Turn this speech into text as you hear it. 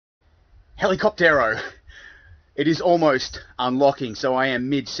Helicoptero. It is almost unlocking, so I am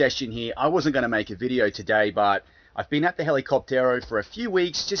mid-session here. I wasn't going to make a video today, but I've been at the Helicoptero for a few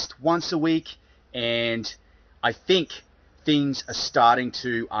weeks, just once a week, and I think things are starting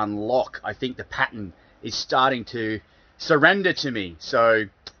to unlock. I think the pattern is starting to surrender to me. So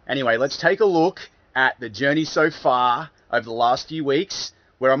anyway, let's take a look at the journey so far over the last few weeks,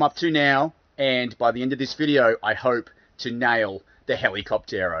 where I'm up to now, and by the end of this video, I hope to nail the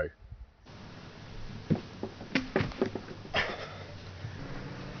Helicoptero.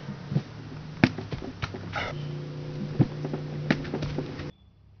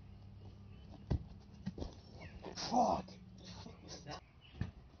 Fuck.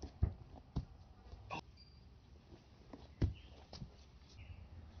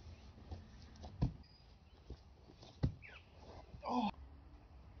 Oh.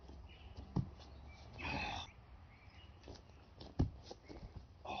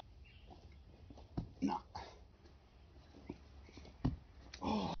 No.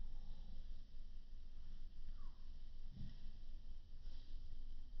 Oh.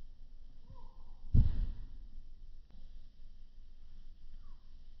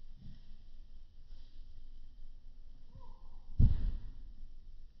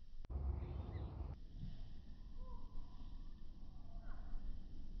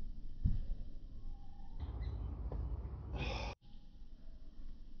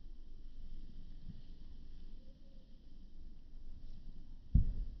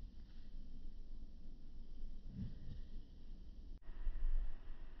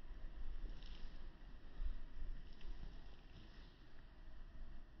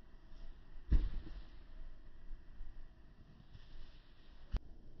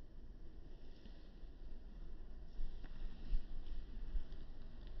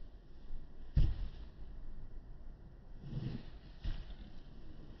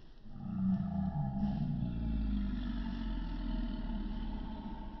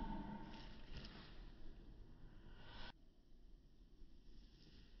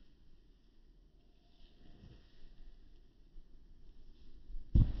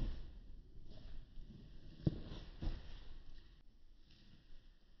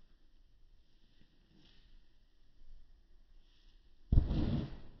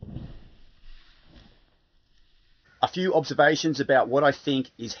 A few observations about what I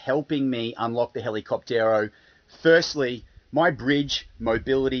think is helping me unlock the Helicoptero. Firstly, my bridge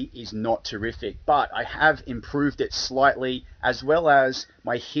mobility is not terrific, but I have improved it slightly, as well as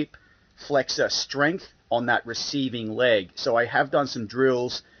my hip flexor strength on that receiving leg. So I have done some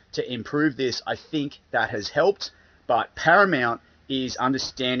drills to improve this. I think that has helped, but paramount is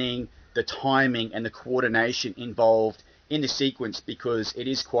understanding the timing and the coordination involved in the sequence, because it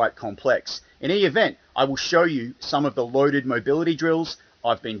is quite complex. In any event, I will show you some of the loaded mobility drills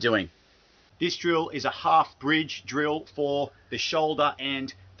I've been doing. This drill is a half bridge drill for the shoulder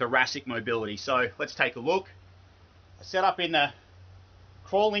and thoracic mobility. So let's take a look. I set up in the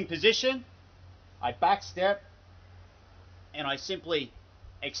crawling position, I back step, and I simply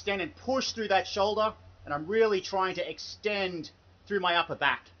extend and push through that shoulder, and I'm really trying to extend through my upper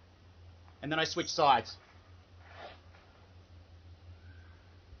back. And then I switch sides.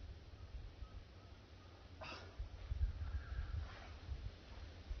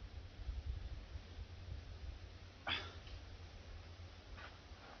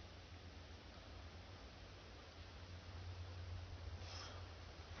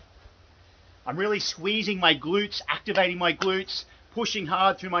 I'm really squeezing my glutes, activating my glutes, pushing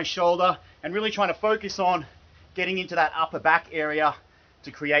hard through my shoulder, and really trying to focus on getting into that upper back area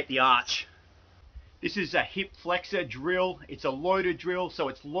to create the arch. This is a hip flexor drill. It's a loaded drill, so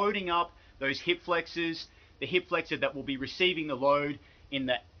it's loading up those hip flexors, the hip flexor that will be receiving the load in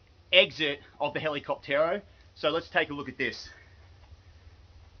the exit of the Helicoptero. So let's take a look at this.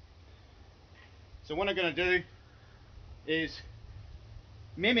 So what I'm going to do is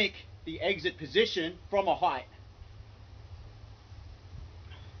mimic the exit position from a height.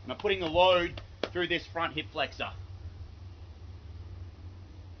 And I'm putting the load through this front hip flexor.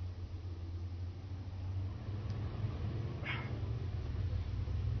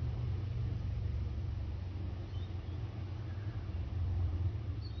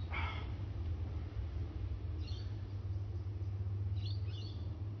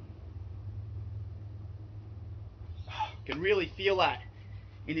 Can really feel that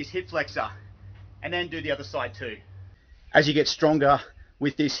in this hip flexor, and then do the other side too. As you get stronger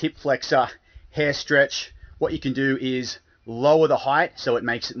with this hip flexor hair stretch, what you can do is lower the height so it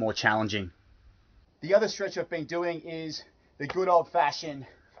makes it more challenging. The other stretch I've been doing is the good old-fashioned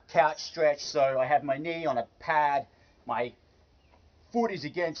couch stretch. So I have my knee on a pad, my foot is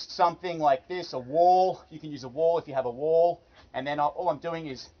against something like this, a wall. You can use a wall if you have a wall. And then all I'm doing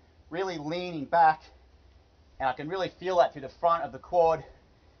is really leaning back, and I can really feel that through the front of the quad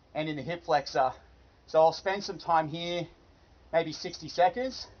and in the hip flexor. So I'll spend some time here, maybe 60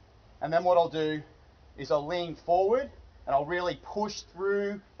 seconds, and then what I'll do is I'll lean forward and I'll really push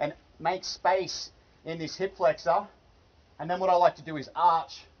through and make space in this hip flexor. And then what I like to do is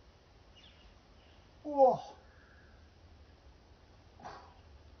arch. Whoa.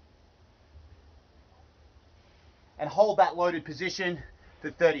 And hold that loaded position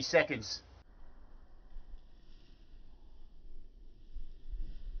for 30 seconds.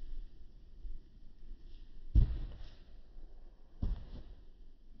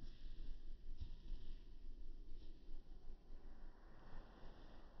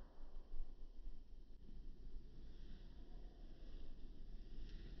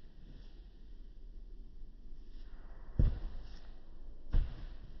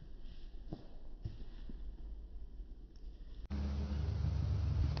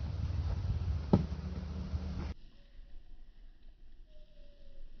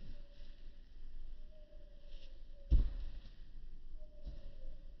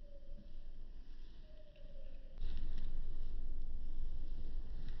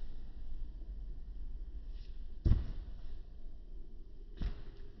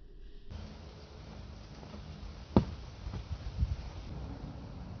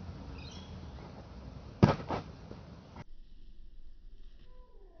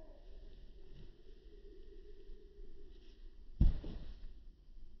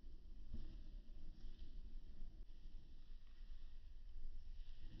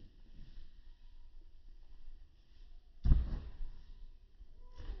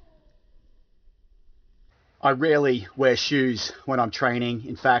 I rarely wear shoes when I'm training.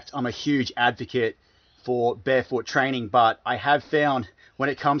 In fact, I'm a huge advocate for barefoot training, but I have found when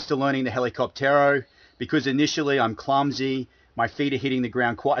it comes to learning the Helicoptero, because initially I'm clumsy, my feet are hitting the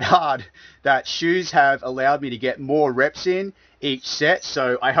ground quite hard, that shoes have allowed me to get more reps in each set.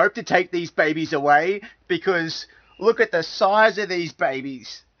 So I hope to take these babies away, because look at the size of these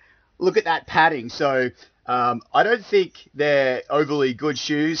babies. Look at that padding. So I don't think they're overly good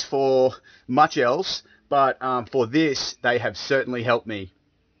shoes for much else, but for this, they have certainly helped me.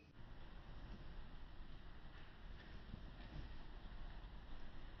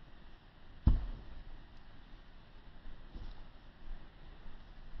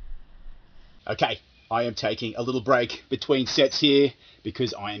 Okay, I am taking a little break between sets here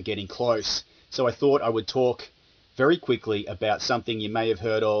because I am getting close. So I thought I would talk very quickly about something you may have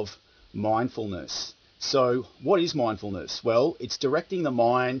heard of, mindfulness. So what is mindfulness? Well, it's directing the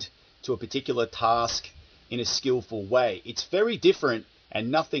mind to a particular task in a skillful way. It's very different and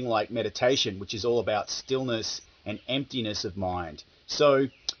nothing like meditation, which is all about stillness and emptiness of mind. So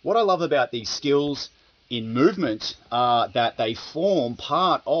what I love about these skills in movement are that they form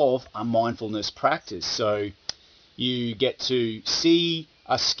part of a mindfulness practice. So you get to see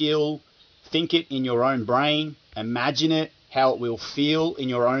a skill, think it in your own brain, imagine it, how it will feel in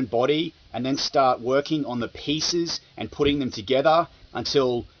your own body, and then start working on the pieces and putting them together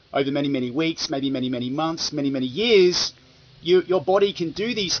until over many, many weeks, maybe many, many months, many, many years, your body can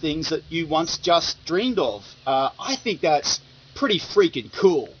do these things that you once just dreamed of. I think that's pretty freaking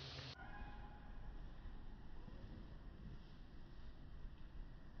cool.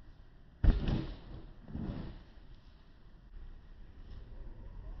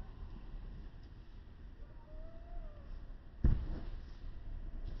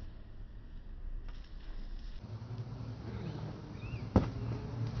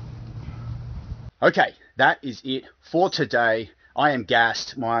 Okay, that is it for today. I am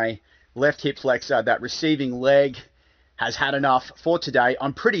gassed. My left hip flexor, that receiving leg, has had enough for today.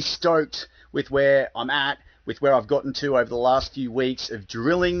 I'm pretty stoked with where I'm at, with where I've gotten to over the last few weeks of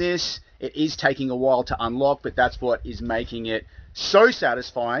drilling this. It is taking a while to unlock, but that's what is making it so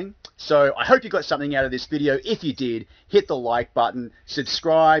satisfying. So I hope you got something out of this video. If you did, hit the like button,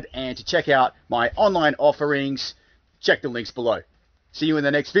 subscribe, and to check out my online offerings, check the links below. See you in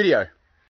the next video.